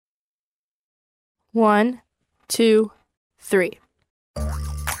1, 2, 3.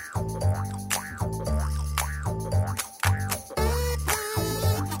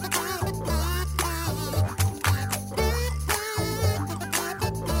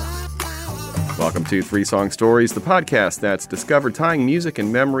 Welcome to Three Song Stories, the podcast that's discovered tying music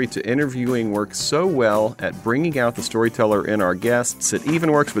and memory to interviewing works so well at bringing out the storyteller in our guests. It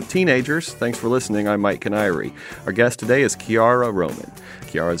even works with teenagers. Thanks for listening. I'm Mike Canary. Our guest today is Kiara Roman.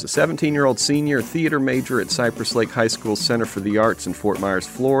 Kiara is a 17-year-old senior theater major at Cypress Lake High School Center for the Arts in Fort Myers,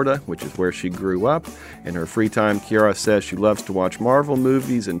 Florida, which is where she grew up. In her free time, Kiara says she loves to watch Marvel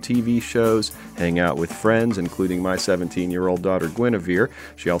movies and TV shows, hang out with friends, including my 17-year-old daughter Guinevere.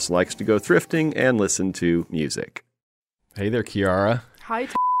 She also likes to go thrifting and listen to music. Hey there, Kiara. Hi.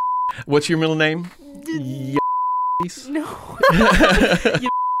 What's your middle name? No.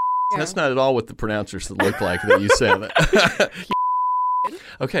 That's not at all what the pronouncers look like that you said.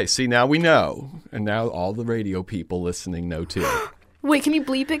 Okay, see, now we know. And now all the radio people listening know, too. Wait, can you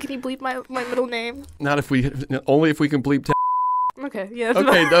bleep it? Can you bleep my middle name? Only if we can bleep. Okay, yeah.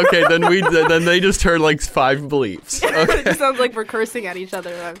 Okay, then they just heard like 5 bleeps. Okay. It just sounds like we're cursing at each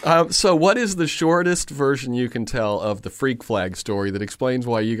other. So what is the shortest version you can tell of the freak flag story that explains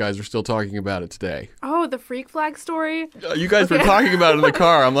why you guys are still talking about it today? Oh, the freak flag story? You guys were talking about it in the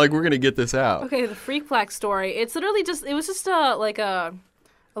car. I'm like, we're going to get this out. Okay, the freak flag story. It's literally it was just a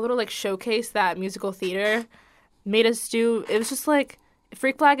little like showcase that musical theater made us do. It was just like,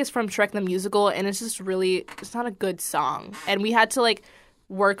 Freak Flag is from Shrek the Musical, and it's just it's not a good song. And we had to, like,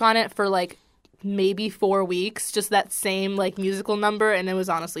 work on it for, like, maybe 4 weeks, just that same, like, musical number, and it was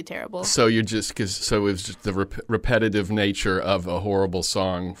honestly terrible. So it was just the repetitive nature of a horrible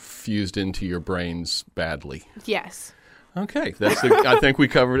song fused into your brains badly. Yes. Okay, I think we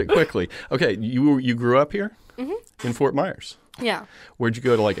covered it quickly. Okay, you grew up here? Mm-hmm. In Fort Myers? Yeah. Where'd you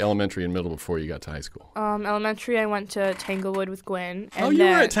go to, like, elementary and middle before you got to high school? Elementary, I went to Tanglewood with Gwen. And you were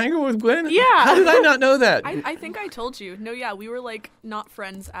at Tanglewood with Gwen? Yeah. How did I not know that? I think I told you. No, yeah, we were, like, not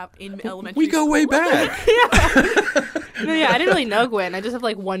friends in elementary We go school. way back. Yeah. No, yeah, I didn't really know Gwen. I just have,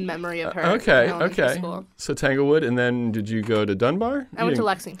 like, one memory of her. Okay. School. So Tanglewood, and then did you go to Dunbar? I went to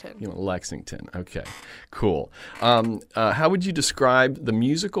Lexington. You went to Lexington. Okay, cool. How would you describe the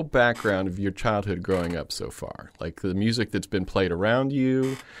musical background of your childhood growing up so far? Like the music that's been played around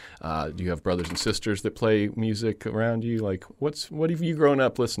you? Do you have brothers and sisters that play music around you? Like, what have you grown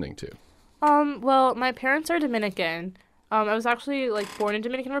up listening to? Well, my parents are Dominican. I was actually, like, born in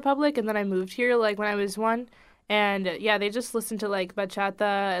Dominican Republic, and then I moved here, like, when I was 1. And, yeah, they just listened to, like,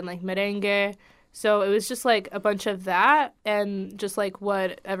 bachata and, like, merengue. So it was just, like, a bunch of that and just, like,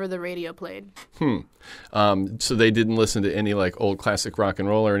 whatever the radio played. So they didn't listen to any, like, old classic rock and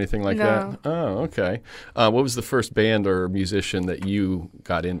roll or anything like that? Oh, okay. What was the first band or musician that you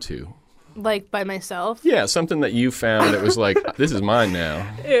got into? Like, by myself? Yeah, something that you found that was like, this is mine now.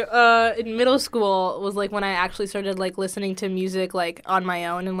 In middle school was, like, when I actually started, like, listening to music, like, on my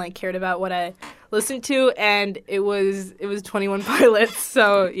own and, like, cared about what I listened to, and it was 21 Pilots,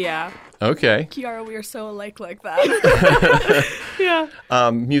 so, yeah. Okay. Kiara, we are so alike like that.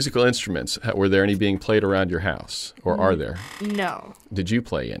 Yeah. Musical instruments, were there any being played around your house, or are there? No. Did you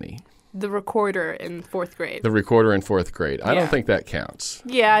play any? The recorder in 4th grade. The recorder in 4th grade. I Yeah. don't think that counts.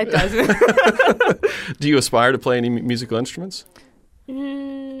 Yeah, it doesn't. Do you aspire to play any musical instruments?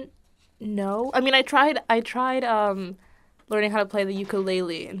 No. I mean, I tried learning how to play the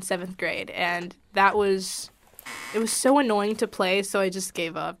ukulele in 7th grade, and it was so annoying to play, so I just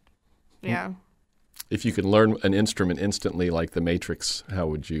gave up. Yeah. If you could learn an instrument instantly like The Matrix,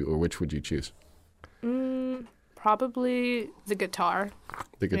 which would you choose? Probably the guitar.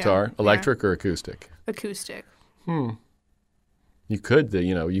 The guitar? Yeah. Electric or acoustic? Acoustic. You could,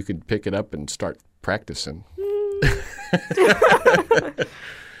 you could pick it up and start practicing.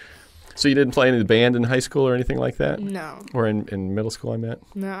 So you didn't play in the band in high school or anything like that? No. Or in middle school, I meant?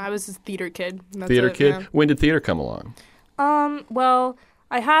 No, I was a theater kid. That's Theater it, kid? yeah. When did theater come along? Well,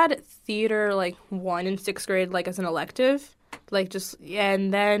 I had theater, like, 1 in 6th grade, like, as an elective. Like,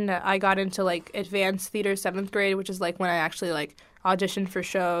 and then I got into, like, advanced theater 7th grade, which is, like, when I actually, like, auditioned for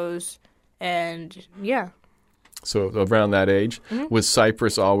shows, and, yeah. So around that age, was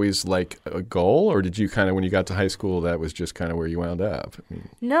Cypress always, like, a goal, or did you kind of, when you got to high school, that was just kind of where you wound up? I mean,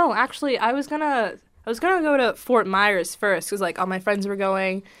 No, actually, I was gonna go to Fort Myers first, because, like, all my friends were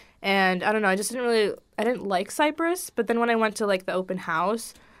going, and, I don't know, I didn't like Cypress, but then when I went to, like, the open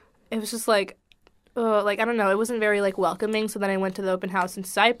house, it was just, like, I don't know, it wasn't very, like, welcoming, so then I went to the open house in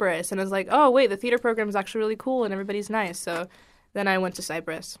Cypress, and I was like, oh, wait, the theater program is actually really cool, and everybody's nice, so then I went to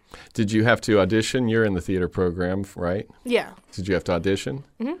Cypress. Did you have to audition? You're in the theater program, right? Yeah. Did you have to audition?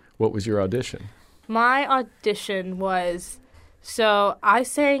 Mm-hmm. What was your audition? My audition was, so I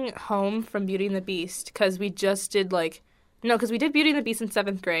sang Home from Beauty and the Beast because we just did because we did Beauty and the Beast in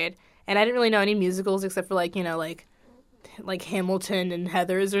 7th grade, and I didn't really know any musicals except for like Hamilton and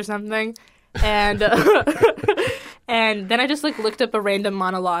Heathers or something. And and then I just like looked up a random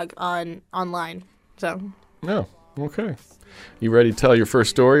monologue online. So. Oh, okay. You ready to tell your first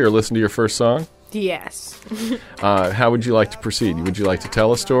story or listen to your first song? Yes. How would you like to proceed? Would you like to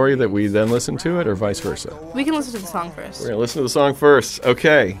tell a story that we then listen to it, or vice versa? We can listen to the song first. We're going to listen to the song first.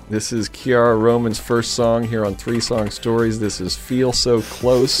 Okay. This is Kiara Roman's first song here on 3 Song Stories. This is Feel So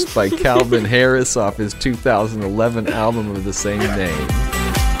Close by Calvin Harris off his 2011 album of the same name.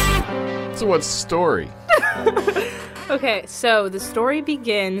 So what's the story? Okay, so the story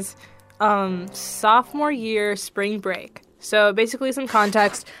begins sophomore year spring break. So basically some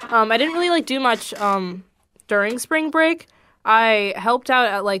context. I didn't really do much during spring break. I helped out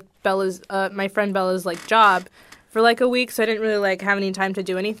at Bella's my friend Bella's job for a week, so I didn't really have any time to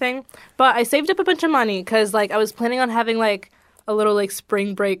do anything. But I saved up a bunch of money cuz I was planning on having a little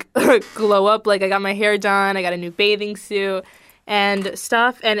spring break glow up. I got my hair done, I got a new bathing suit and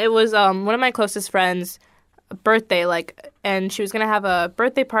stuff, and it was one of my closest friends' birthday and she was going to have a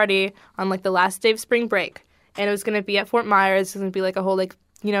birthday party on the last day of spring break. And it was going to be at Fort Myers. It was going to be a whole,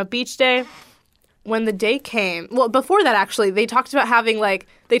 beach day. When the day came, well, before that, actually, they talked about having,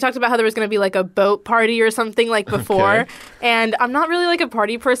 they talked about how there was going to be, a boat party or something, before. Okay. And I'm not really, a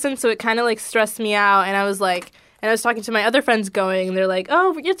party person, so it kind of, stressed me out. And I was and I was talking to my other friends going, and they're like,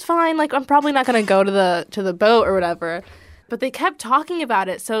 oh, it's fine. I'm probably not going to go to the boat or whatever. But they kept talking about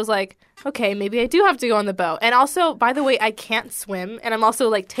it, so I was like, okay, maybe I do have to go on the boat. And also, by the way, I can't swim, and I'm also,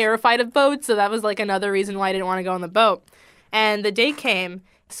 terrified of boats, so that was, another reason why I didn't want to go on the boat. And the day came,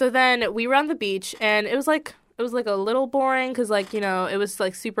 so then we were on the beach, and it was, a little boring, because, it was,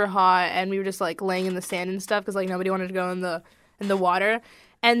 super hot, and we were just, laying in the sand and stuff, because, nobody wanted to go in the water.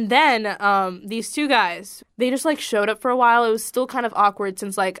 And then these 2 guys, they just, showed up for a while. It was still kind of awkward,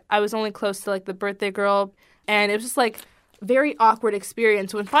 since, I was only close to, the birthday girl, and it was just, very awkward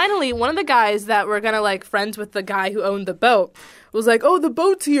experience when finally one of the guys that were gonna friends with the guy who owned the boat was oh, the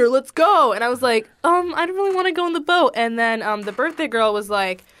boat's here, let's go. And I was I don't really want to go on the boat. And then the birthday girl was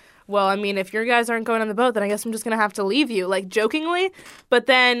well, I mean, if your guys aren't going on the boat, then I guess I'm just gonna have to leave you, jokingly. But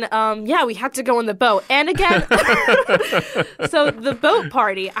then we had to go on the boat. And again, so the boat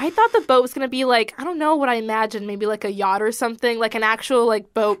party, I thought the boat was gonna be I don't know what I imagined, maybe a yacht or something, an actual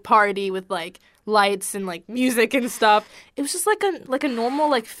boat party with lights and music and stuff. It was just a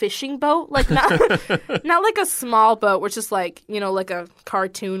normal fishing boat, not a small boat, which is a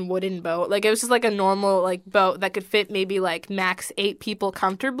cartoon wooden boat. It was just a normal boat that could fit maybe max 8 people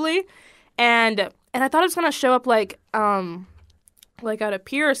comfortably. And I thought it was gonna show up at a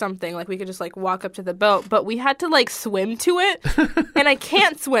pier or something, we could just walk up to the boat, but we had to swim to it. And I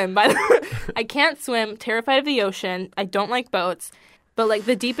can't swim, by the way. I can't swim, terrified of the ocean. I don't like boats. But,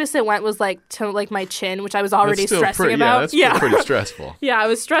 the deepest it went was, to, my chin, which I was already stressing about. Yeah, that's pretty stressful. Yeah, I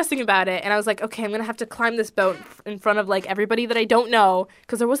was stressing about it. And I was okay, I'm going to have to climb this boat in front of, everybody that I don't know.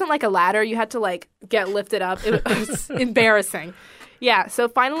 Because there wasn't, a ladder. You had to, get lifted up. It was embarrassing. Yeah, so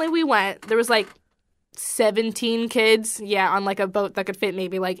finally we went. There was, 17 kids, on, a boat that could fit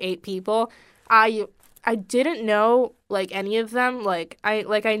maybe, 8 people. I didn't know, any of them.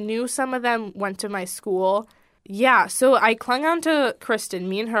 I knew some of them went to my school. Yeah, so I clung on to Kristen.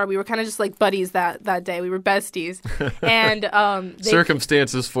 Me and her, we were kind of just buddies that day. We were besties. And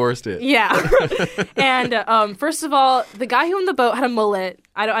circumstances forced it. Yeah. And first of all, the guy who owned the boat had a mullet.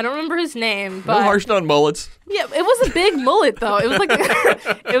 I don't remember his name, but no harsh on mullets. Yeah, it was a big mullet though. It was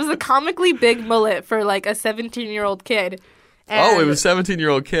it was a comically big mullet for a 17-year-old kid. And, it was a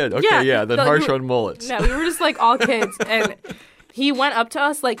 17-year-old kid. Okay, yeah, then harsh on mullets. No, we were just all kids, and he went up to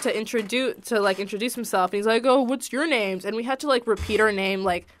us to introduce himself, and he's oh, what's your names? And we had to repeat our name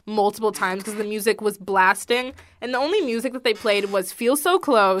multiple times because the music was blasting, and the only music that they played was Feel So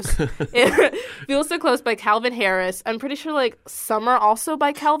Close. Feel So Close by Calvin Harris. I'm pretty sure Summer also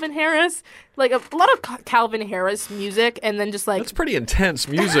by Calvin Harris. A lot of Calvin Harris music, and then just that's pretty intense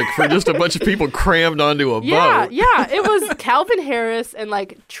music for just a bunch of people crammed onto a boat. Yeah, it was Calvin Harris and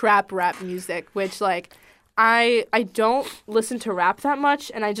trap rap music, which I don't listen to rap that much,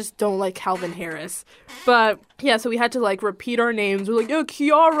 and I just don't like Calvin Harris. But, yeah, so we had to, repeat our names. We're yo,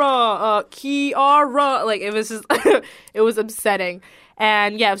 Kiara, Kiara. It was just, it was upsetting.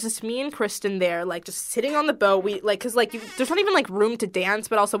 And, yeah, it was just me and Kristen there, just sitting on the boat. We, because, there's not even, room to dance,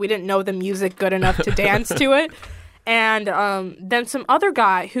 but also we didn't know the music good enough to dance to it. And then some other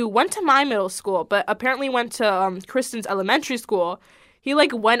guy who went to my middle school, but apparently went to Kristen's elementary school, he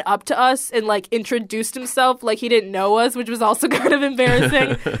like went up to us and like introduced himself like he didn't know us, which was also kind of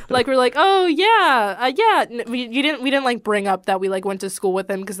embarrassing. Like we're like, oh yeah, yeah. We didn't like bring up that we like went to school with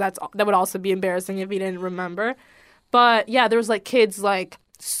him because that would also be embarrassing if he didn't remember. But yeah, there was like kids like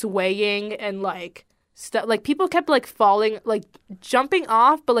swaying and like stuff. Like people kept like falling, like jumping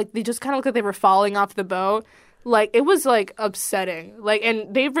off, but like they just kind of looked like they were falling off the boat. Like it was like upsetting. Like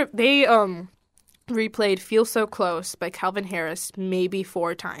and they replayed "Feel So Close" by Calvin Harris maybe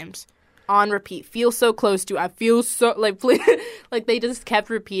 4 times on repeat. Feel so close to I feel so like like they just kept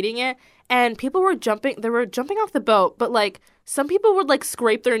repeating it, and people were jumping. They were jumping off the boat, but like some people would like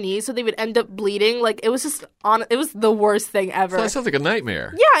scrape their knees so they would end up bleeding. Like it was just it was the worst thing ever. So that sounds like a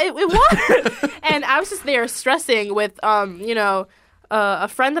nightmare. Yeah, it was. And I was just there stressing with a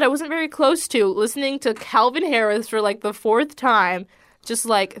friend that I wasn't very close to, listening to Calvin Harris for like the 4th time. Just,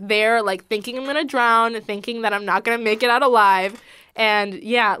 like, there, like, thinking I'm gonna drown, thinking that I'm not gonna make it out alive. And,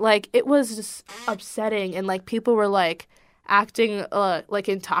 yeah, like, it was just upsetting. And, like, people were, like, acting, like,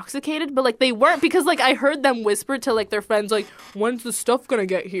 intoxicated. But, like, they weren't because, like, I heard them whisper to, like, their friends, like, when's the stuff gonna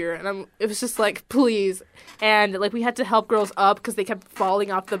get here? And it was just, like, please. And, like, we had to help girls up because they kept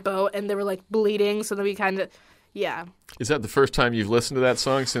falling off the boat. And they were, like, bleeding. So then we kind of, yeah. Is that the first time you've listened to that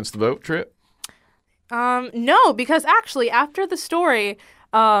song since the boat trip? No, because actually after the story,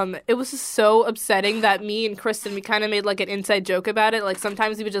 it was just so upsetting that me and Kristen, we kind of made like an inside joke about it. Like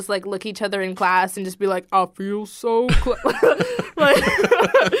sometimes we would just like look each other in class and just be like, I feel so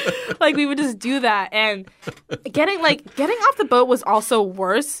like we would just do that. And getting off the boat was also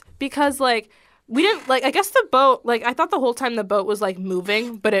worse because like we didn't like, I guess the boat, like I thought the whole time the boat was like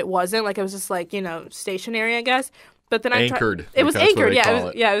moving, but it wasn't. Like it was just like, stationary, I guess. But then anchored. It was anchored.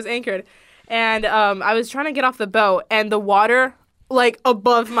 Yeah, it was anchored. And I was trying to get off the boat, and the water, like,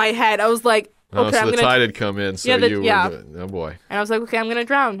 above my head. I was like, okay, so the tide had come in, so oh, boy. And I was like, okay, I'm going to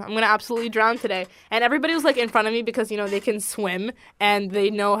drown. I'm going to absolutely drown today. And everybody was, like, in front of me because, they can swim, and they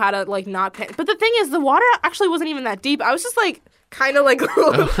know how to, like, not panic. But the thing is, the water actually wasn't even that deep. I was just, like, kind of, like,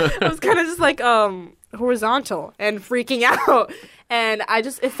 I was kind of just, like, horizontal and freaking out. And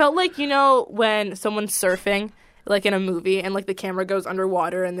it felt like, when someone's surfing, like in a movie, and like the camera goes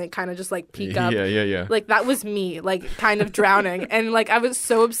underwater and they kind of just like peek up. Yeah. Like that was me, like kind of drowning. And like I was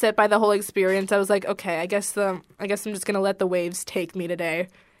so upset by the whole experience. I was like, okay, I guess I'm just gonna let the waves take me today.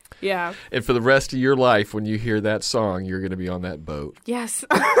 Yeah. And for the rest of your life, when you hear that song, you're gonna be on that boat. Yes.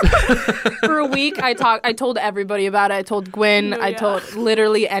 For a week, I told everybody about it. I told Gwen. I told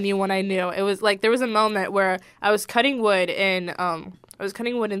literally anyone I knew. It was like there was a moment where I was cutting wood in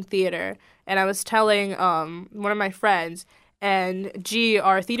theater. And I was telling one of my friends, and G,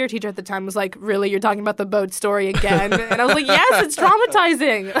 our theater teacher at the time, was like, really, you're talking about the boat story again? And I was like, yes, it's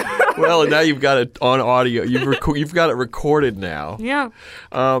traumatizing. Well, and now you've got it on audio. You've got it recorded now. Yeah.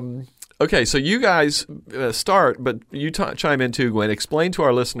 Okay, so you guys start, but you chime in too, Gwen. Explain to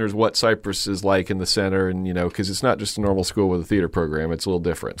our listeners what Cypress is like in the center, and because it's not just a normal school with a theater program. It's a little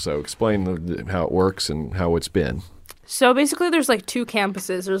different. So explain how it works and how it's been. So basically there's like 2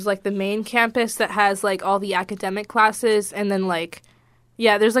 campuses. There's like the main campus that has like all the academic classes, and then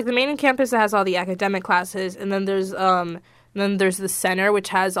there's like the main campus that has all the academic classes, and then there's the center, which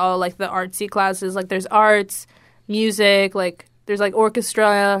has all like the artsy classes. Like there's arts, music, like there's like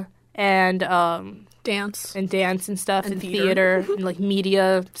orchestra and dance and stuff, and theater and like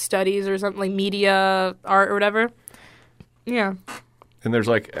media studies or something, like media art or whatever. Yeah. And there's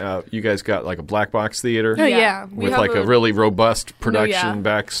like, you guys got like a black box theater? Oh, yeah. With like a really robust production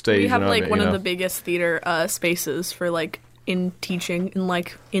backstage. We have like one of the biggest theater spaces for like in teaching in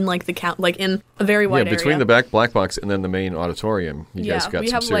the count, like in a very wide area. Between the black box and then the main auditorium, you guys got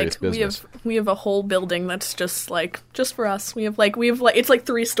some serious business. We have a whole building that's just for us. We have it's like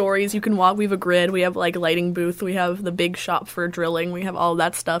 3 stories. You can walk. We have a grid. We have like lighting booth. We have the big shop for drilling. We have all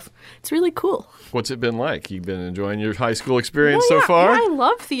that stuff. It's really cool. What's it been like? You've been enjoying your high school experience so far? Yeah, I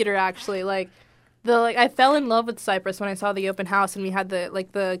love theater actually. I fell in love with Cypress when I saw the open house, and we had the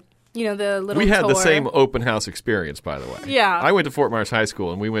little We had tour. the same open house experience, by the way. Yeah. I went to Fort Myers High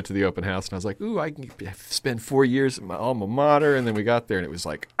School, and we went to the open house, and I was like, ooh, I can spend 4 years at my alma mater, and then we got there, and it was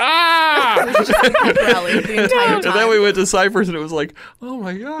like, ah! It was just a pep rally the entire time. And then we went to Cypress, and it was like, oh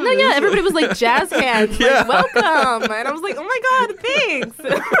my God. No, yeah, everybody was like jazz hands, like, welcome. And I was like, oh my God, thanks.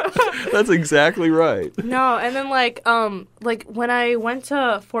 That's exactly right. No, and then like when I went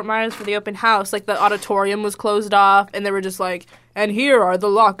to Fort Myers for the open house, like the auditorium was closed off, and they were just like, and here are the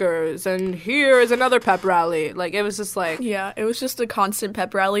lockers, and here is another pep rally. Like, it was just like, Yeah, it was just a constant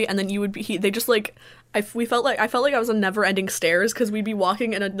pep rally, and then you would be. They just like. I felt like I was on never-ending stairs because we'd be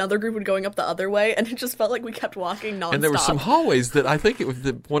walking and another group would going up the other way, and it just felt like we kept walking nonstop. And there were some hallways that I think it was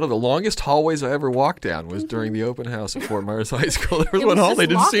one of the longest hallways I ever walked down was during the open house at Fort Myers High School. There was It one was hallway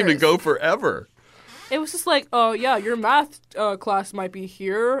just that didn't seem to lockers. go forever. it was just like, oh, yeah, your math class might be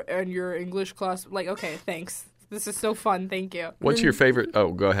here, and your English class, like, okay, thanks. This is so fun, thank you. What's your favorite?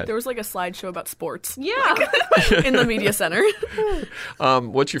 Oh, go ahead. There was like a slideshow about sports Yeah. in the media center.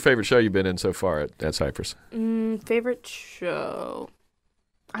 What's your favorite show you've been in so far at Cypress? Favorite show?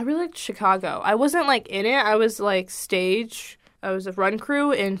 I really liked Chicago. I wasn't, like, in it. I was, like, stage. I was a run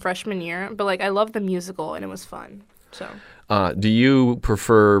crew in freshman year, but, like, I loved the musical, and it was fun, so. Do you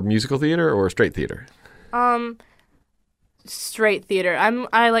prefer musical theater or straight theater? Straight theater.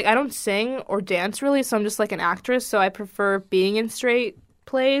 I don't sing or dance really, so I'm just like an actress, so I prefer being in straight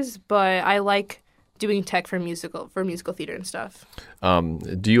plays, but I like doing tech for musical theater and stuff.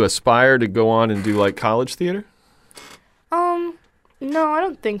 Do you aspire to go on and do like college theater? No, I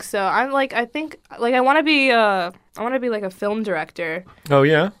don't think so. I want to be like a film director. Oh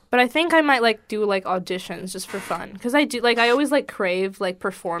yeah. But I think I might like do like auditions just for fun, because I do like I always like crave like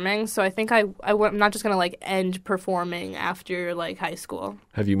performing. So I think I'm not just gonna like end performing after like high school.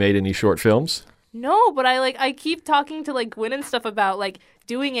 Have you made any short films? No, but I keep talking to like Gwen and stuff about like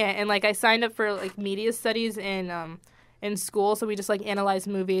doing it, and like I signed up for like media studies in school, so we just like analyze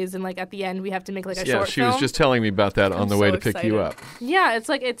movies, and like at the end we have to make like a short she film. was just telling me about that on the way to pick you up. Yeah, it's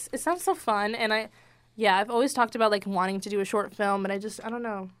like it sounds so fun, and I've always talked about like wanting to do a short film, but I don't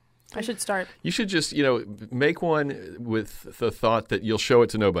know. I should start. You should just, make one with the thought that you'll show it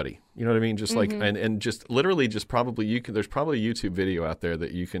to nobody. You know what I mean? Just like, and just literally just probably there's probably a YouTube video out there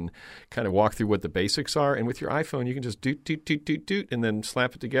that you can kind of walk through what the basics are. And with your iPhone, you can just doot, and then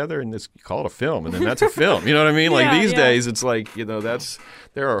slap it together and just call it a film. And then that's a film. You know what I mean? Like these days, it's like,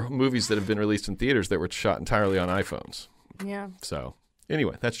 there are movies that have been released in theaters that were shot entirely on iPhones. Yeah. So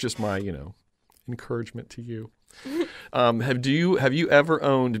anyway, that's just my, encouragement to you. Have you ever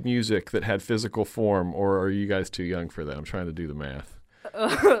owned music that had physical form, or are you guys too young for that? I'm trying to do the math.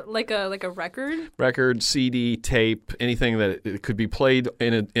 Like a record? Record, CD, tape, anything that it could be played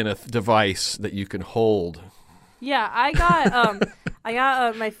in a device that you can hold. Yeah, I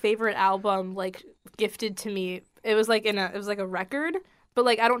got my favorite album like gifted to me. It was like a record, but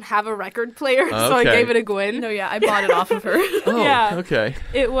like I don't have a record player, so I gave it to Gwen. No, yeah, I bought it off of her. Oh, yeah. Okay.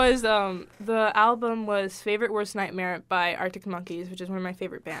 It was the album was Favorite Worst Nightmare by Arctic Monkeys, which is one of my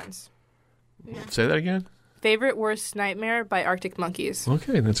favorite bands. Yeah. Say that again. Favorite Worst Nightmare by Arctic Monkeys.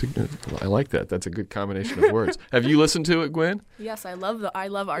 Okay, I like that. That's a good combination of words. Have you listened to it, Gwen? Yes, I love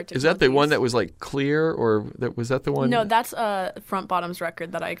Arctic. Is that the Monkeys. one that was like clear, or was that the one? No, that's Front Bottom's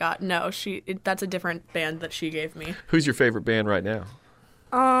record that I got. No, that's a different band that she gave me. Who's your favorite band right now?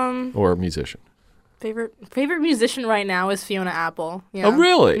 Or musician? Favorite musician right now is Fiona Apple. Yeah. Oh,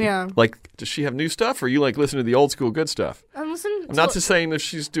 really? Yeah. Like, does she have new stuff, or you like listen to the old school good stuff? I'm not to saying if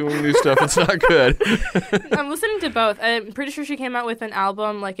she's doing new stuff, it's not good. I'm listening to both. I'm pretty sure she came out with an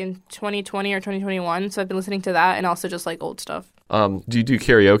album like in 2020 or 2021, so I've been listening to that and also just like old stuff. Do you do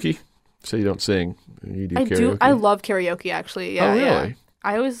karaoke? So you don't sing, you do karaoke? I love karaoke, actually. Yeah, oh, really? Yeah.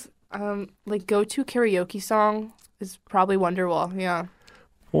 I always, like, go-to karaoke song is probably Wonderwall, yeah.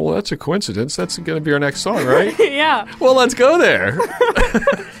 Well, that's a coincidence. That's going to be our next song, right? Yeah. Well, let's go there.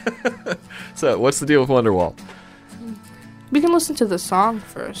 So, what's the deal with Wonderwall? We can listen to the song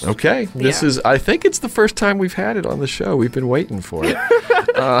first. Okay. This is, I think it's the first time we've had it on the show. We've been waiting for it.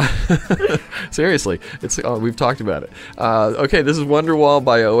 Seriously. We've talked about it. Okay, this is Wonderwall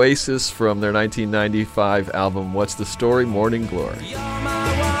by Oasis from their 1995 album, What's the Story? Morning Glory.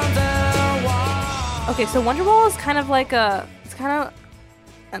 Okay, so Wonderwall is kind of like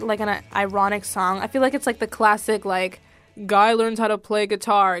an ironic song. I feel like it's like the classic, like, guy learns how to play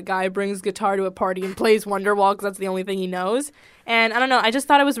guitar, guy brings guitar to a party and plays Wonderwall because that's the only thing he knows. And I don't know, I just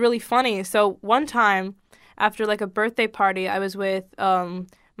thought it was really funny. So one time, after like a birthday party, I was with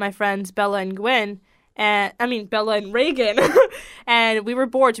my friends Bella and Reagan, and we were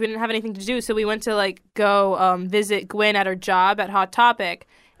bored, so we didn't have anything to do, so we went to like go visit Gwen at her job at Hot Topic.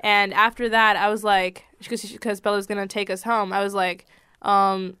 And after that, I was like, because Bella was going to take us home, I was like,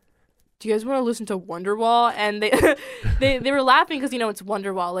 do you guys want to listen to Wonderwall? And they were laughing because, it's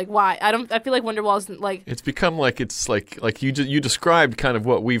Wonderwall. Like, why? I feel like Wonderwall isn't like... It's become like you described kind of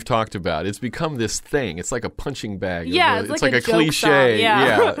what we've talked about. It's become this thing. It's like a punching bag. Yeah, it's like a joke cliche. Song.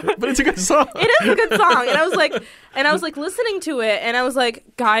 Yeah. But it's a good song. It is a good song. And I was like listening to it, and I was like,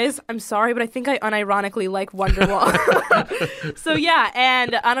 guys, I'm sorry, but I think I unironically like Wonderwall. So yeah,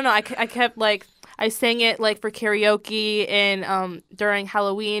 and I don't know, I kept like... I sang it like for karaoke and during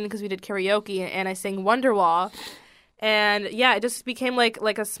Halloween because we did karaoke, and I sang Wonderwall, and yeah, it just became like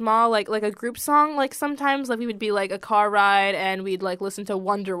a small like a group song. Like sometimes like we would be like a car ride and we'd like listen to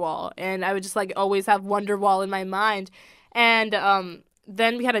Wonderwall, and I would just like always have Wonderwall in my mind. And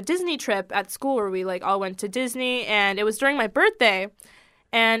then we had a Disney trip at school where we like all went to Disney, and it was during my birthday,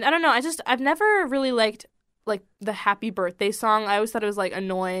 and I don't know, I've never really liked like the happy birthday song. I always thought it was like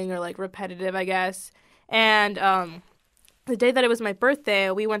annoying or like repetitive, I guess. And the day that it was my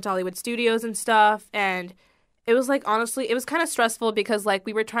birthday, we went to Hollywood Studios and stuff, and it was like, honestly, it was kind of stressful because like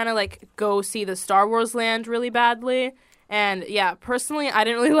we were trying to like go see the Star Wars land really badly. And yeah, personally, I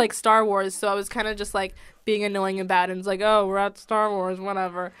didn't really like Star Wars, so I was kind of just like being annoying about it. And it's like, oh, we're at Star Wars,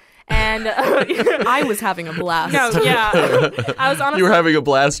 whatever. And I was having a blast. No, yeah. I was honestly... You were having a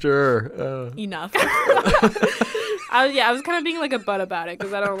blaster. Enough. I was kind of being like a butt about it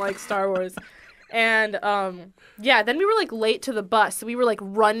because I don't like Star Wars. And yeah, then we were like late to the bus. So we were like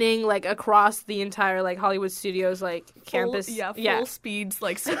running like across the entire like Hollywood Studios like campus. Full speeds,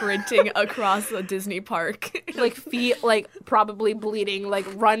 like sprinting across the Disney park. Like feet like probably bleeding, like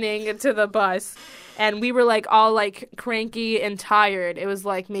running to the bus. And we were like all like cranky and tired. It was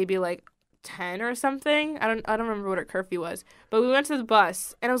like maybe like 10 or something. I don't remember what our curfew was. But we went to the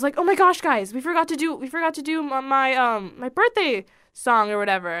bus, and I was like, "Oh my gosh, guys, we forgot to do my birthday song or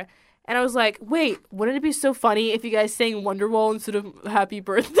whatever." And I was like, "Wait, wouldn't it be so funny if you guys sang Wonderwall instead of Happy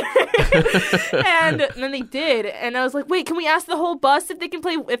Birthday?" and then they did, and I was like, "Wait, can we ask the whole bus if they can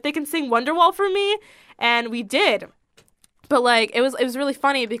sing Wonderwall for me?" And we did. But like it was really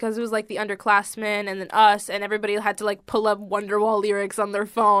funny because it was like the underclassmen and then us, and everybody had to like pull up Wonderwall lyrics on their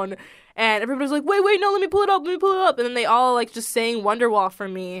phone, and everybody was like, wait, no, let me pull it up, and then they all like just sang Wonderwall for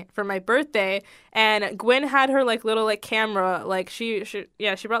me for my birthday. And Gwen had her like little like camera, like she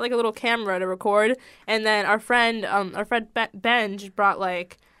brought like a little camera to record, and then our friend Benj brought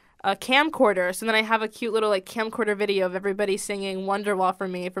like a camcorder. So then I have a cute little like camcorder video of everybody singing Wonderwall for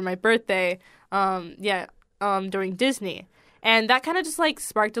me for my birthday. During Disney. And that kind of just, like,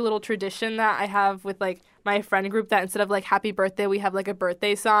 sparked a little tradition that I have with, like, my friend group that instead of, like, Happy Birthday, we have, like, a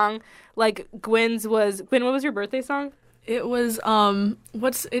birthday song. Like, Gwen, what was your birthday song? It was, the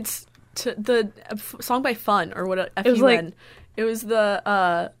song by Fun, or what, F-U-N. It was, like... It was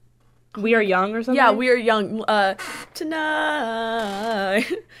the, We Are Young or something? Yeah, We Are Young. Tonight.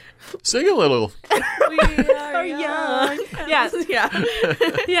 Sing a little. We are young. Yeah. Yeah.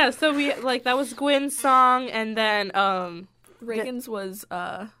 Yeah, so we, like, that was Gwen's song, and then, Reagan's was,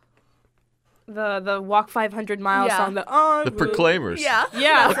 the Walk 500 Miles song. The Proclaimers. Yeah.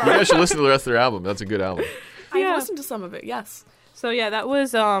 Yeah. You guys should listen to the rest of their album. That's a good album. I've listened to some of it, yes. So yeah, that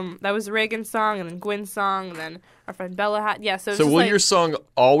was Reagan's song, and then Gwen's song, and then our friend Bella had So will your song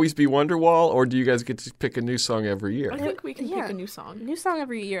always be Wonderwall, or do you guys get to pick a new song every year? I think we can pick a new song. New song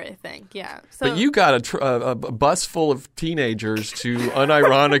every year, I think. Yeah. So, but you got a bus full of teenagers to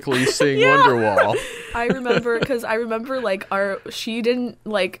unironically sing Wonderwall. I remember like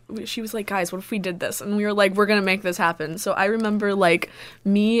she was like, guys, what if we did this? And we were like, we're gonna make this happen. So I remember like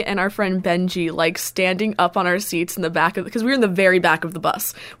me and our friend Benji like standing up on our seats in the back because we were in the very back of the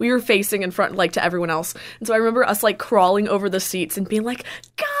bus. We were facing in front like to everyone else. And so I remember us like crawling over the seats and being like,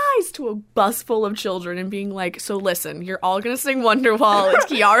 guys, to a bus full of children and being like, so listen, you're all gonna sing Wonderwall. It's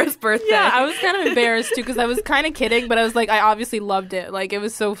Kiara's birthday. Yeah, I was kind of embarrassed too because I was kind of kidding, but I was like, I obviously loved it. Like it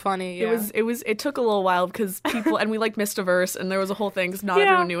was so funny. Yeah. It took a little while because people and we like missed a verse and there was a whole thing because not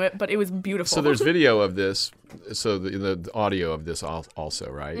everyone knew it, but it was beautiful. So there's video of this. So the audio of this also,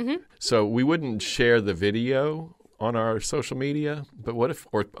 right? Mm-hmm. So we wouldn't share the video on our social media, but what if,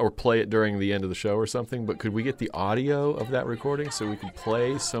 or play it during the end of the show or something, but could we get the audio of that recording so we could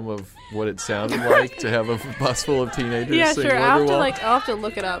play some of what it sounded like to have a bus full of teenagers sing sure. Wonderwall? I'll have to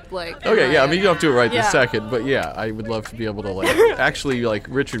look it up. Like, okay, yeah, I mean, you don't have to do it right this second, but yeah, I would love to be able to like, actually, like,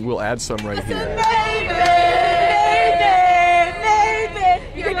 Richard, we'll add some right here. Nathan,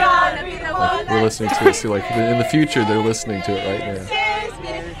 you're gonna be the one. We're listening to it, so like, in the future, they're listening to it right now.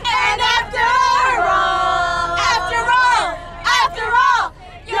 And after all,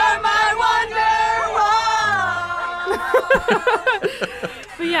 you're my Wonderwall.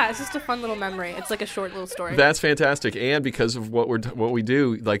 But yeah, it's just a fun little memory. It's like a short little story. That's fantastic, and because of what we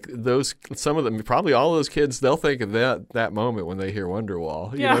do, like some of them, probably all of those kids, they'll think of that moment when they hear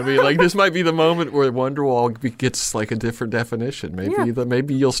Wonderwall. You know what I mean? Like this might be the moment where Wonderwall gets like a different definition.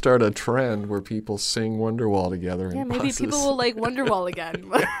 Maybe you'll start a trend where people sing Wonderwall together. In maybe buses. people will like Wonderwall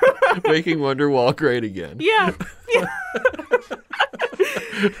again. Making Wonderwall great again. Yeah.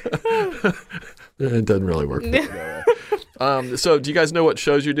 It doesn't really work that way. So do you guys know what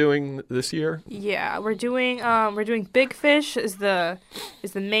shows you're doing this year? Yeah, we're doing Big Fish is the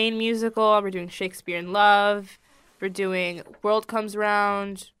main musical. We're doing Shakespeare in Love. We're doing World Comes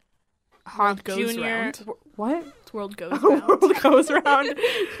Round. Honk Goes Jr. Round. What? World goes round. World goes round.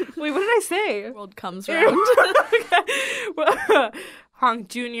 Wait, what did I say? World comes round. Honk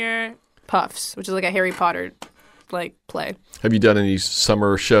Jr. Puffs, which is like a Harry Potter like play. Have you done any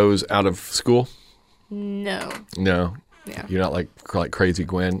summer shows out of school? No. No. Yeah. You're not like Crazy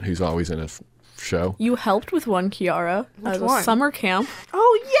Gwen, who's always in a show. You helped with one, Kiara. Which one? Summer camp.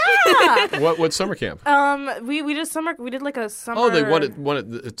 Oh yeah. What summer camp? We did like a summer. Oh, they won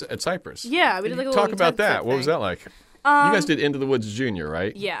it at Cypress. Yeah, we did like a Talk little about that. intensive What was thing. that like? You guys did Into the Woods Junior,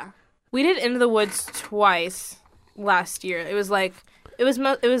 right? Yeah, we did Into the Woods twice last year. It was like it was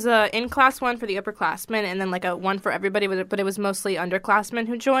in class one for the upperclassmen, and then like a one for everybody. But it was mostly underclassmen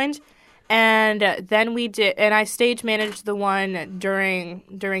who joined. And then we did, and I stage managed the one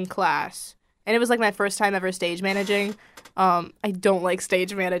during class, and it was like my first time ever stage managing. I don't like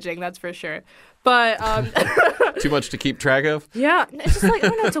stage managing, that's for sure. But too much to keep track of. Yeah, it's just like I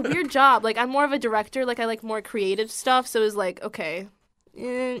don't know. It's a weird job. Like I'm more of a director. Like I like more creative stuff. So it was like okay,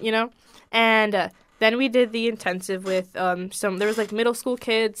 you know. And then we did the intensive with some. There was like middle school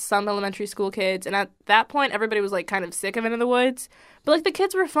kids, some elementary school kids, and at that point, everybody was like kind of sick of Into the Woods. But like the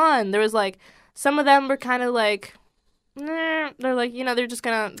kids were fun. There was like some of them were kind of like, they're like they're just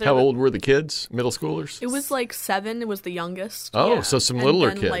gonna. How old were the kids? Middle schoolers? It was like 7. It was the youngest. Oh, Yeah. so some And littler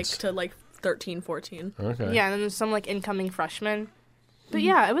then, kids. like to like 13, 14. Okay. Yeah, and then there's some like incoming freshmen. But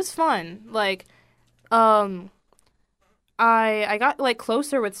yeah, it was fun. Like, I got like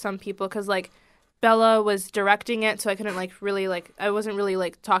closer with some people because like Bella was directing it, so I couldn't like really like I wasn't really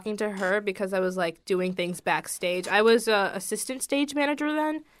like talking to her because I was like doing things backstage. I was assistant stage manager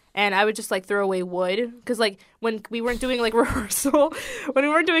then, and I would just like throw away wood because like when we weren't doing like rehearsal,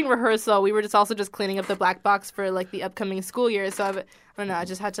 we were just also just cleaning up the black box for like the upcoming school year. So I don't know, I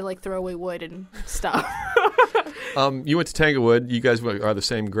just had to like throw away wood and stuff. You went to Tanglewood. You guys are the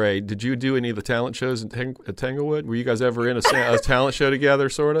same grade. Did you do any of the talent shows at Tanglewood? Were you guys ever in a talent show together,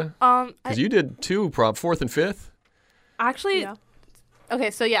 sort of? Because you did 2, 4th and 5th. Actually, Yeah. Okay,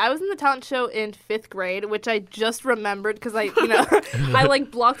 so yeah, I was in the talent show in 5th grade, which I just remembered because I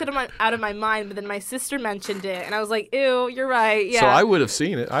like blocked it out of my mind, but then my sister mentioned it, and I was like, ew, you're right, yeah. So I would have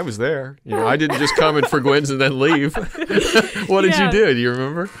seen it. I was there. I didn't just come in for Gwen's and then leave. What did you do? Do you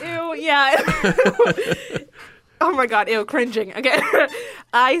remember? Ew, yeah. Oh my god, ew, cringing. Okay.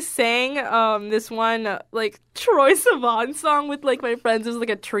 I sang this one like Troye Sivan song with like my friends. It was like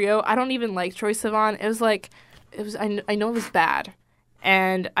a trio. I don't even like Troye Sivan. I know it was bad.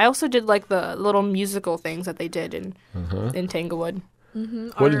 And I also did like the little musical things that they did in Tanglewood. Mm-hmm.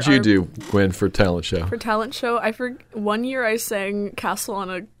 What did you do, Gwen, for talent show? For talent show, one year I sang Castle on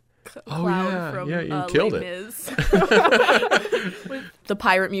a Cloud from you killed Les it. Mis. The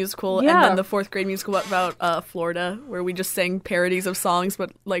pirate musical, Yeah. and then the 4th grade musical about Florida, where we just sang parodies of songs,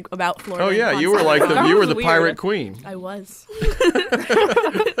 but like about Florida. Oh yeah, and you were like concepts. you were the weird. pirate queen. I was.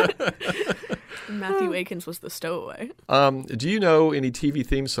 Matthew Akins was the stowaway. Do you know any TV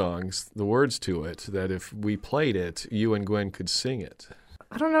theme songs, the words to it, that if we played it, you and Gwen could sing it?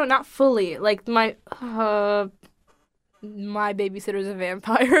 I don't know, not fully. Like my babysitter's a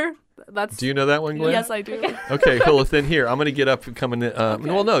vampire. That's Do you know that one, Gwen? Yes, I do. Okay, well, then here, I'm going to get up and come in.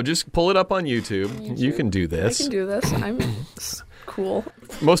 Well, no, just pull it up on YouTube. You can do I this. can do this. I'm cool.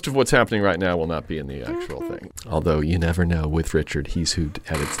 Most of what's happening right now will not be in the actual thing. Although you never know with Richard, he's who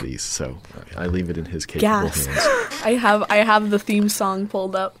edits these, so I leave it in his capable Gas. hands. I have the theme song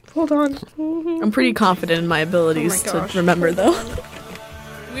pulled up. hold on. I'm pretty confident in my abilities to remember, though.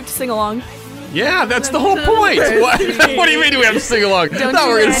 We have to sing along. Yeah, that's the whole point. What do you mean we have to sing along? No,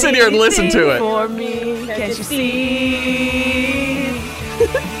 we're going to sit here and listen to it. For me, can't you see?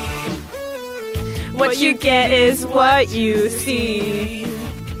 What you get is what you see.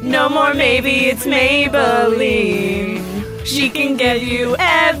 No more maybe, it's Maybelline. She can give you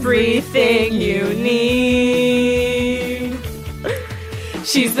everything you need.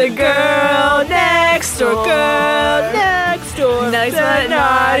 She's the girl next door, nice but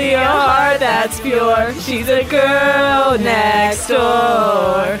naughty, a heart that's pure. She's a girl next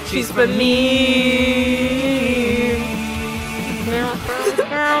door. she's for me.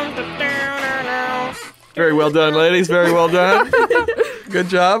 Very well done, ladies. Very well done. Good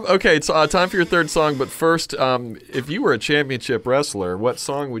job. Okay, it's time for your third song. But first, if you were a championship wrestler, what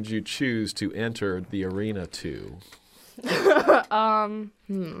song would you choose to enter the arena to?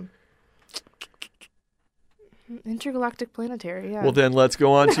 Intergalactic Planetary, yeah. Well, then let's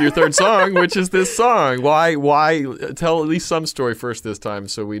go on to your third song, which is this song. Why? Tell at least some story first this time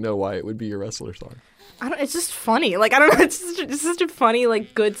so we know why it would be your wrestler song. It's just funny. Like, I don't know. It's such a funny,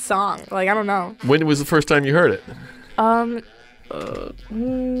 like, good song. Like, I don't know. When was the first time you heard it?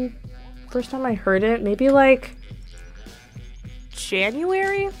 First time I heard it, maybe, like,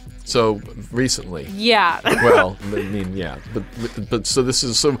 January? So, recently. Yeah. Well, I mean, yeah. But so this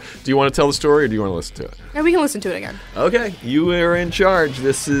is, so do you want to tell the story or do you want to listen to it? No, we can listen to it again. Okay, you are in charge.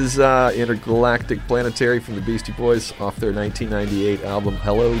 This is Intergalactic Planetary from the Beastie Boys off their 1998 album,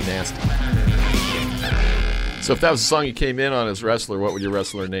 Hello, Nasty. So if that was the song you came in on as wrestler, what would your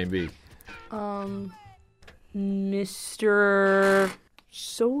wrestler name be? Mr.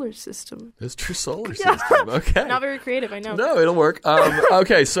 Solar System. Mr. Solar System. Okay. Not very creative, I know. No, it'll work.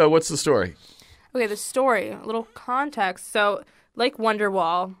 Okay, so what's the story? Okay, the story, a little context. So, like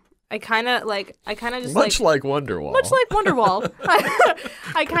Wonderwall, I kind of just Much like Wonderwall. Much like Wonderwall.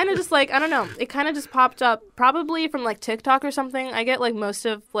 I kind of just like, I don't know. It kind of just popped up probably from like TikTok or something. I get like most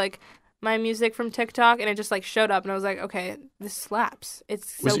of like my music from TikTok, and it just like showed up, and I was like, okay, this slaps.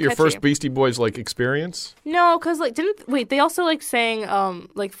 It's so Was it your catchy. first Beastie Boys like experience? No, because like they also like sang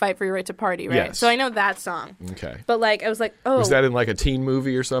like Fight for Your Right to Party, right? Yes. So I know that song. Okay. But like I was like, oh, Was that in like a teen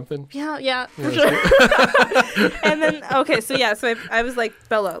movie or something? yeah, for sure. And then so I was like,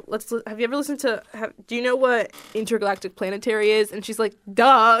 Bella, have you ever listened to? Do you know what Intergalactic Planetary is? And she's like,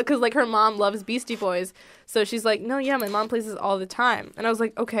 duh, because like her mom loves Beastie Boys. So she's like, no, yeah, my mom plays this all the time. And I was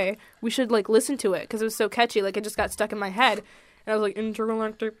like, okay, we should like listen to it because it was so catchy. Like it just got stuck in my head. And I was like,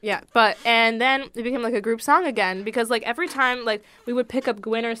 Intergalactic, yeah. And then it became like a group song again because like every time like we would pick up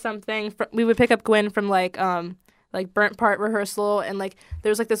Gwen or something, we would pick up Gwen from like Burnt Part rehearsal, and like there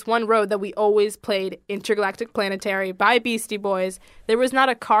was like this one road that we always played Intergalactic Planetary by Beastie Boys. There was not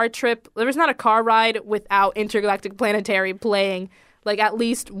a car ride without Intergalactic Planetary playing like at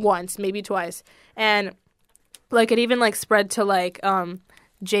least once, maybe twice. And like it even like spread to like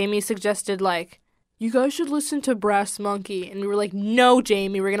Jamie suggested like, you guys should listen to Brass Monkey, and we were like, no,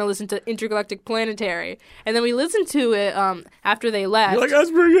 Jamie, we're gonna listen to Intergalactic Planetary. And then we listened to it after they left. You're like, that's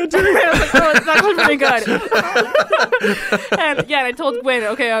pretty good too. I was like, oh, it's actually pretty good. And yeah, and I told Gwen,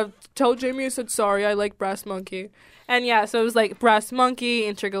 okay, I told Jamie, I said sorry, I like Brass Monkey. And yeah, so it was like Brass Monkey,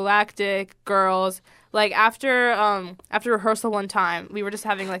 Intergalactic, Girls. Like after rehearsal one time, we were just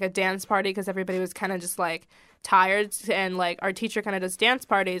having like a dance party because everybody was kind of just like tired, and like our teacher kind of does dance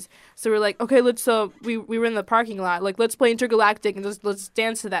parties, so we're like, okay, let's we were in the parking lot, like let's play Intergalactic and just let's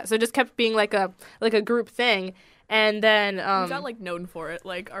dance to that. So it just kept being like a group thing. And then we got like known for it.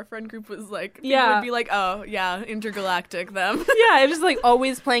 Like our friend group was like, yeah, would be like, oh yeah, Intergalactic them. Yeah, it was just like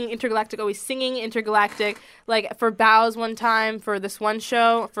always playing Intergalactic, always singing Intergalactic. Like for Bows one time, for this one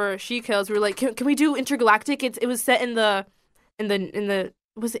show for She Kills, we were like, can we do Intergalactic? It was set in the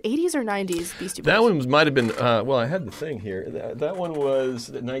was it 80s or 90s Beastie Boys? That one might have been, well, I had the thing here. That one was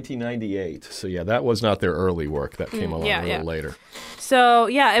 1998. So, yeah, that was not their early work. That came along a little later. So,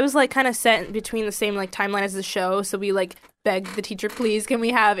 yeah, it was, like, kind of set between the same, like, timeline as the show. So we, like, begged the teacher, please, can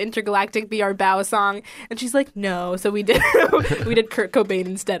we have Intergalactic be our bow song? And she's like, no. So we did we did Kurt Cobain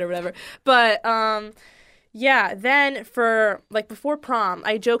instead or whatever. But, yeah, then for, like, before prom,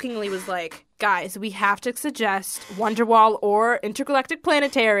 I jokingly was like, guys, we have to suggest Wonderwall or Intergalactic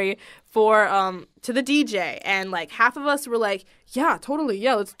Planetary for to the DJ. And like half of us were like, yeah, totally,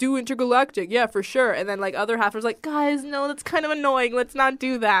 yeah, let's do Intergalactic, yeah, for sure. And then like other half was like, guys, no, that's kind of annoying, let's not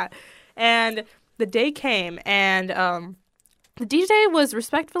do that. And the day came, and the DJ was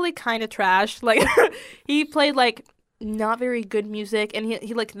respectfully kind of trash. Like he played like not very good music, and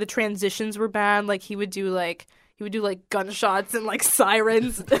he like the transitions were bad. Like he would do like gunshots and like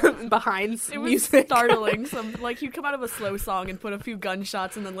sirens behind music. It was startling. Like he'd come out of a slow song and put a few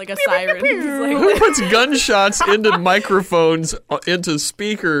gunshots and then like a siren. Like, who puts gunshots into microphones into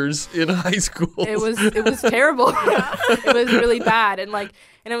speakers in high school? It was terrible. It was really bad, and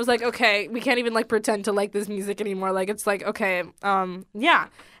it was like, okay, we can't even like pretend to like this music anymore. Like it's like, okay, yeah.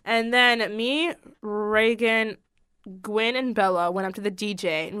 And then me, Reagan, Gwen, and Bella went up to the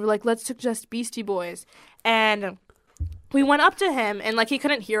DJ and we're like, let's suggest Beastie Boys. And we went up to him, and like he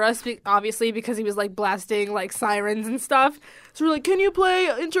couldn't hear us obviously because he was like blasting like sirens and stuff. So we're like, can you play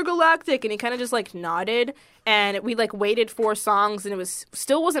Intergalactic? And he kind of just like nodded, and we like waited 4 songs, and it was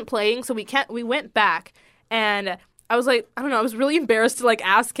still wasn't playing, so we went back, and I was like, I don't know, I was really embarrassed to like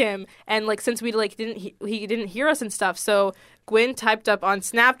ask him, and like since we like he didn't hear us and stuff, so Gwen typed up on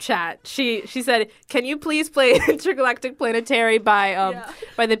Snapchat. She said, "Can you please play Intergalactic Planetary by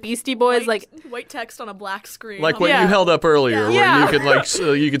the Beastie Boys?" White text on a black screen. Like what you held up earlier, where you could like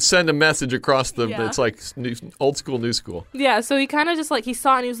you could send a message across the. Yeah. It's like old school, new school. Yeah. So he kind of just like he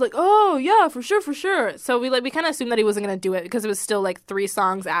saw it and he was like, "Oh yeah, for sure, for sure." So we kind of assumed that he wasn't gonna do it because it was still like 3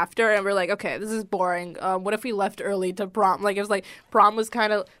 songs after, and we're like, "Okay, this is boring. What if we left early to prom?" Like it was like prom was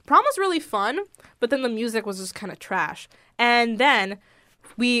really fun, but then the music was just kind of trash. And then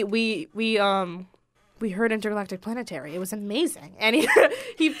we heard Intergalactic Planetary. It was amazing, and he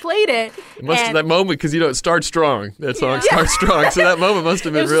played it. It must have that moment because it starts strong. That song starts strong, so that moment must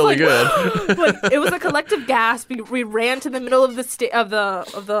have been really good. But it was a collective gasp. We ran to the middle of the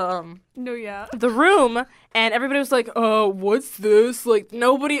room, and everybody was like, "Oh, what's this?" Like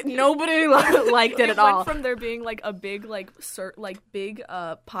nobody liked it at all. It went from there being like a big big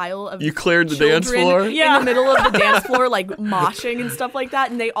pile of you cleared the dance floor in the middle of the dance floor, like moshing and stuff like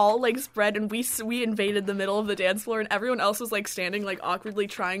that, and they all like spread, and we invaded the middle of the dance floor, and everyone else was like standing like awkwardly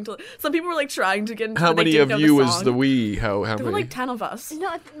trying to. Some people were like trying to get into. How many of you was the we? How there many? were like 10 of us.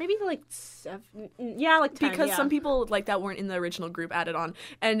 No, maybe like 7. Yeah, like 10. Because some people like that weren't in the original group added on,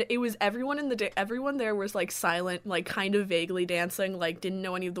 and it was everyone everyone there was like silent, like kind of vaguely dancing, like didn't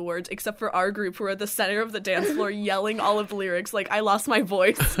know any of the words except for our group who were at the center of the dance floor yelling all of the lyrics. Like I lost my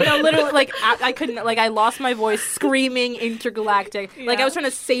voice. No, literally, like I couldn't. Like I lost my voice screaming Intergalactic. Yeah. Like I was trying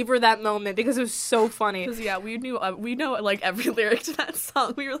to savor that moment because it was so funny. Because we know like every lyric to that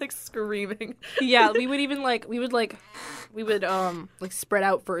song. We were like screaming. Yeah, we would spread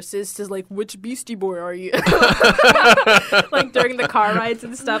out verses to like, which Beastie Boy are you? Like during the car rides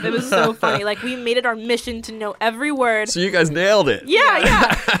and stuff. It was so funny. Like we made it our mission to know every word. So you guys nailed it.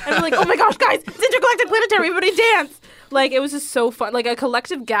 Yeah. And we're like, oh my gosh, guys, it's Intergalactic Planetary, everybody dance. Like, it was just so fun. Like, a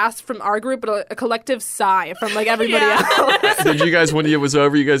collective gasp from our group, but a collective sigh from, like, everybody else. Did you guys, when it was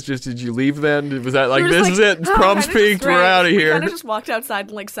over, did you leave then? Was that like, this is it, prom's peaked, we're out of here? We kind of just walked outside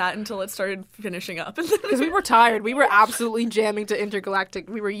and, like, sat until it started finishing up. Because we were tired. We were absolutely jamming to Intergalactic.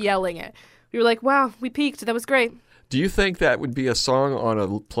 We were yelling it. We were like, wow, we peaked. That was great. Do you think that would be a song on a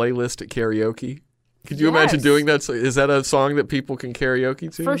playlist at karaoke? Could you imagine doing that? Is that a song that people can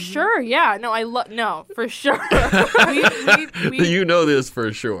karaoke to? For sure, yeah. No, for sure. You know this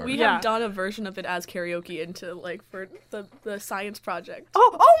for sure. We have done a version of it as karaoke into like for the science project.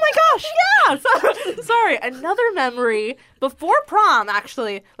 Oh my gosh, yeah. Sorry, another memory before prom.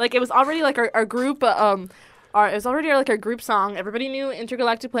 Actually, like it was already like our group. It was already like our group song. Everybody knew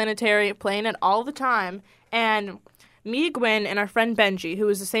Intergalactic Planetary, playing it all the time, and me, Gwen, and our friend Benji, who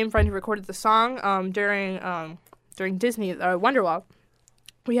was the same friend who recorded the song during Disney Wonderwall,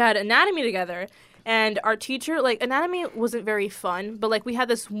 we had anatomy together, and our teacher, like, anatomy wasn't very fun, but, like, we had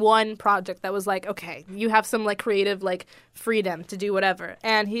this one project that was like, okay, you have some, like, creative, like, freedom to do whatever,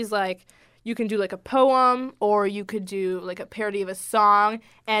 and he's like, you can do, like, a poem, or you could do, like, a parody of a song,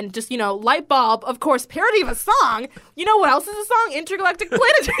 and just, light bulb, of course, parody of a song. You know what else is a song? Intergalactic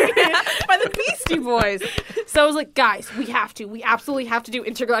Planetary by the Beastie Boys. So I was like, guys, we absolutely have to do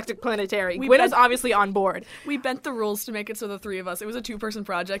Intergalactic Planetary. Gwen was obviously on board. We bent the rules to make it so the 3 of us. It was a 2-person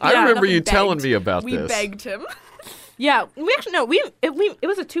project. I remember you telling me about this. We begged him. Yeah, we actually it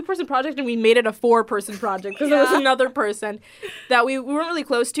was a 2-person project and we made it a 4-person project because there was another person that we weren't really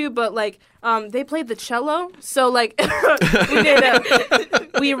close to, but like they played the cello, so like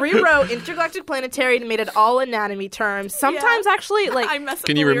we rewrote Intergalactic Planetary and made it all anatomy terms. Sometimes actually like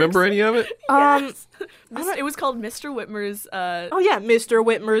can you remember any of it? Yes. It was called Mr. Whitmer's Mr.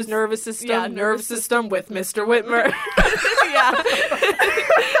 Whitmer's nervous system, nervous system with Mr. Whitmer. Yeah.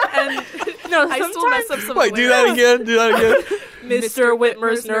 And no, I still mess up some Wait, do that again. Mr.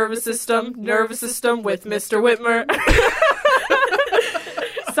 Whitmer's nervous system with Mr. Whitmer.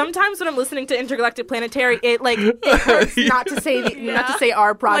 Sometimes when I'm listening to Intergalactic Planetary, it hurts not to say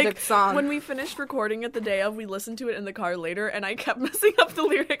our project song. When we finished recording it the day of, we listened to it in the car later, and I kept messing up the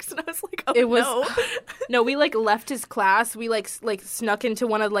lyrics, and I was like, no, we left his class. We snuck into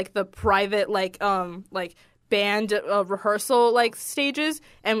one of the private band rehearsal like stages,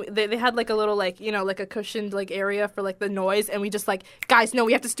 and they had like a little like like a cushioned like area for like the noise, and we just like, guys, no,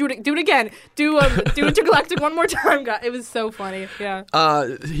 we have to do it again, do Intergalactic one more time, guys. It was so funny. Yeah.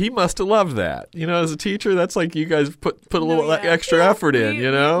 He must have loved that. As a teacher, that's like you guys put a little extra effort in.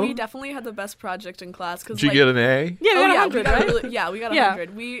 We definitely had the best project in class. Did you get an A? Yeah, we got 100, right? We got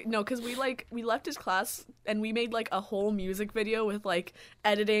 100. Because we left his class and we made like a whole music video with like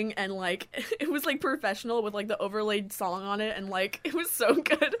editing and like it was like professional with like the overlaid song on it, and like it was so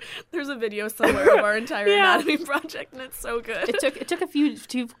good. There's a video somewhere of our entire anatomy project, and it's so good. It took a few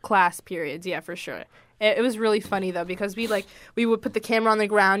class periods, yeah, for sure. It was really funny though, because we would put the camera on the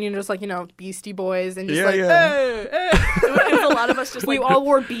ground, just like Beastie Boys, and just Hey. It was a lot of us just we like all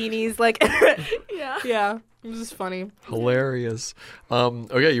wore beanies, like yeah. It was just funny. Hilarious.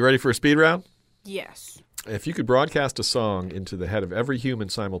 Okay, you ready for a speed round? Yes. If you could broadcast a song into the head of every human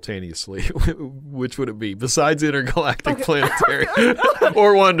simultaneously, which would it be besides Intergalactic Planetary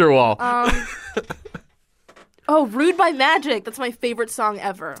or Wonderwall? Rude by Magic. That's my favorite song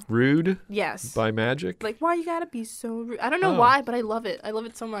ever. Rude? Yes. By Magic? Like, why you gotta be so rude? I don't know why, but I love it. I love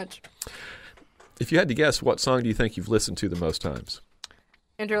it so much. If you had to guess, what song do you think you've listened to the most times?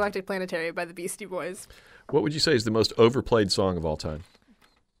 Intergalactic Planetary by the Beastie Boys. What would you say is the most overplayed song of all time?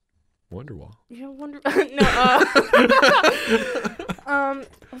 Wonderwall. Yeah,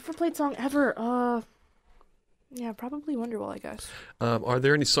 overplayed song ever. Yeah, probably Wonderwall, I guess. Are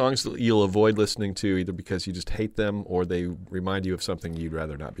there any songs that you'll avoid listening to either because you just hate them or they remind you of something you'd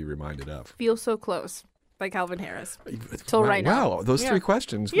rather not be reminded of? Feel So Close by Calvin Harris. Till right now. Wow, those three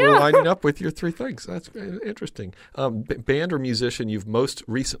questions were lining up with your three things. That's interesting. Band or musician you've most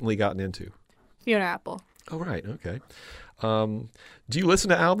recently gotten into? Fiona Apple. Oh, right. Okay. Do you listen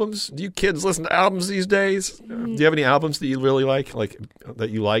to albums? Do you kids listen to albums these days? Do you have any albums that you really like that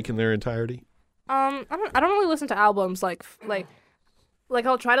you like in their entirety? I don't really listen to albums like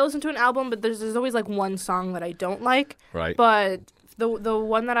I'll try to listen to an album, but there's always like one song that I don't like. Right. But the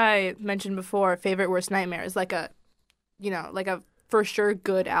one that I mentioned before, Favorite Worst Nightmare, is like a for sure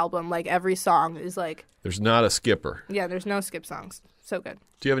good album. Like every song is like. There's not a skipper. Yeah, there's no skip songs. So good.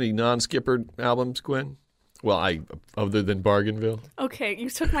 Do you have any non-skipper albums, Gwen? Well, other than Bargainville. Okay, you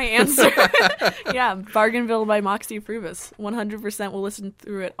took my answer. Yeah, Bargainville by Moxie Frubus. 100% will listen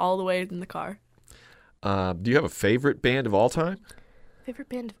through it all the way in the car. Do you have a favorite band of all time? Favorite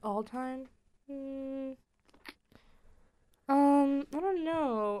band of all time? I don't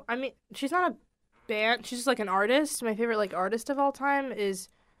know. I mean, she's not a band. She's just like an artist. My favorite like artist of all time is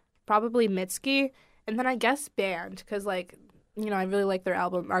probably Mitski, and then I guess band because I really like their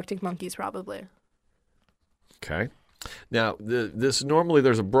album Arctic Monkeys probably. Okay. Now, normally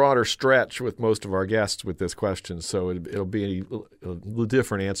there's a broader stretch with most of our guests with this question, so it'll be a little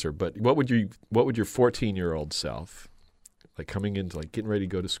different answer. But what would your 14-year-old self, like coming into getting ready to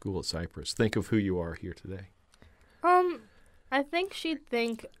go to school at Cypress, think of who you are here today? I think she'd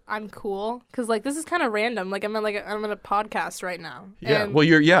think I'm cool because this is kind of random. Like I'm in a podcast right now. Yeah. And well,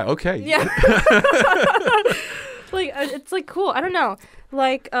 okay. Yeah. It's cool. I don't know.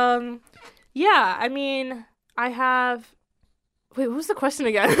 Yeah. I mean. I have. Wait, what was the question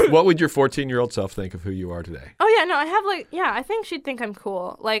again? What would your 14-year-old self think of who you are today? Oh yeah, no, I have I think she'd think I'm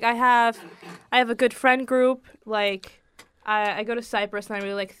cool. I have a good friend group. I go to Cypress and I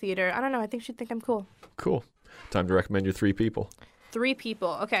really like theater. I don't know. I think she'd think I'm cool. Cool. Time to recommend your 3 people. 3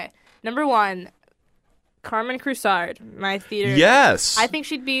 people. Okay. Number 1, Carmen Crusard, my theater. Yes. I think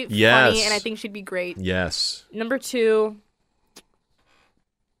she'd be funny and I think she'd be great. Yes. Number 2.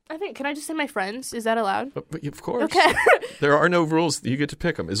 Can I just say my friends? Is that allowed? Of course. Okay. There are no rules. You get to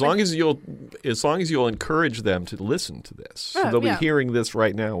pick them. As long as you'll encourage them to listen to this. So they'll be hearing this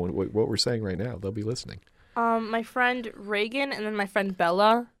right now. What we're saying right now, they'll be listening. My friend Reagan and then my friend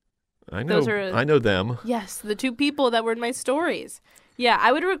Bella. I know. I know them. Yes, the 2 people that were in my stories. Yeah,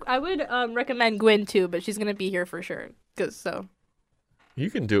 I would recommend Gwen too, but she's gonna be here for sure. You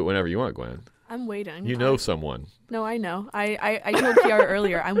can do it whenever you want, Gwen. I'm waiting. You know someone. No, I know. I told Kiara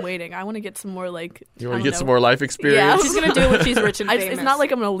earlier, I'm waiting. I want to get some more, You want to get some more life experience? Yeah, she's going to do it when she's rich and famous. It's not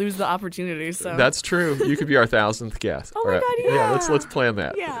like I'm going to lose the opportunity, so. That's true. You could be our 1,000th guest. Oh, my God, yeah. Yeah, let's plan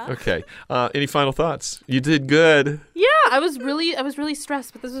that. Yeah. Okay. Any final thoughts? You did good. Yeah, I was really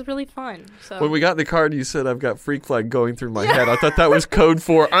stressed, but this was really fun. So. When we got in the car and you said, I've got Freak Flag going through my head, I thought that was code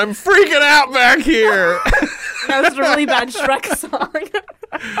for, I'm freaking out back here. That was a really bad Shrek song.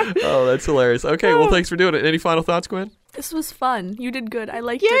 Oh, that's hilarious. Okay, well, thanks for doing it. Any final thoughts, Gwen? This was fun. You did good. I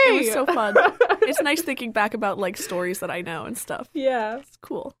liked it. It was so fun. It's nice thinking back about stories that I know and stuff. Yeah. It's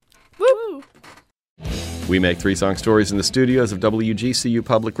cool. Woo! We make Three Song Stories in the studios of WGCU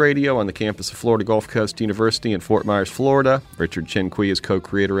Public Radio on the campus of Florida Gulf Coast University in Fort Myers, Florida. Richard Chinqui is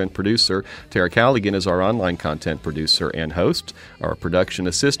co-creator and producer. Tara Callaghan is our online content producer and host. Our production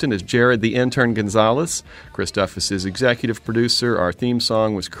assistant is Jared the Intern Gonzalez. Chris Duffus is executive producer. Our theme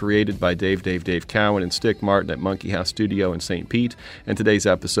song was created by Dave Cowan and Stick Martin at Monkey House Studio in St. Pete. And today's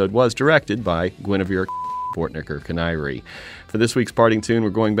episode was directed by Guinevere Portnicker-Canary. For this week's parting tune, we're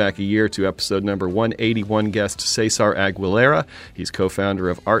going back a year to episode number 181, guest Cesar Aguilera. He's co-founder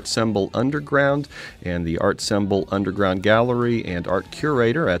of Art Semble Underground and the Art Semble Underground Gallery and art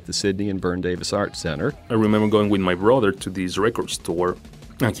curator at the Sydney and Byrne Davis Art Center. I remember going with my brother to this record store,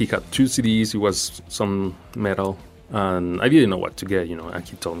 and he had 2 CDs. It was some metal, and I didn't know what to get, and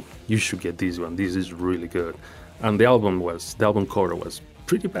he told me, you should get this one. This is really good. And the album cover was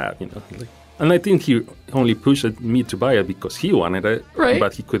pretty bad, And I think he only pushed me to buy it because he wanted it, right.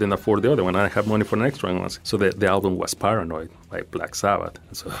 But he couldn't afford the other one. I had money for an extra one. So the album was Paranoid by Black Sabbath.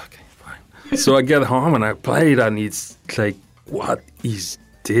 And so, okay, fine. So I get home and I play it, and it's like, what is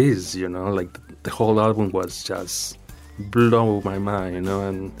this? Like the whole album was just blow my mind,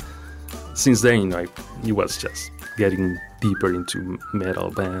 And since then, it was just getting deeper into metal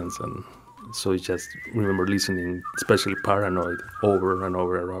bands. And so I just remember listening, especially Paranoid, over and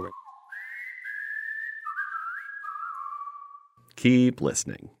over and over. Keep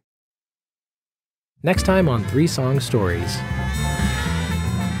listening. Next time on Three Song Stories.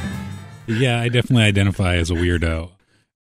 Yeah, I definitely identify as a weirdo.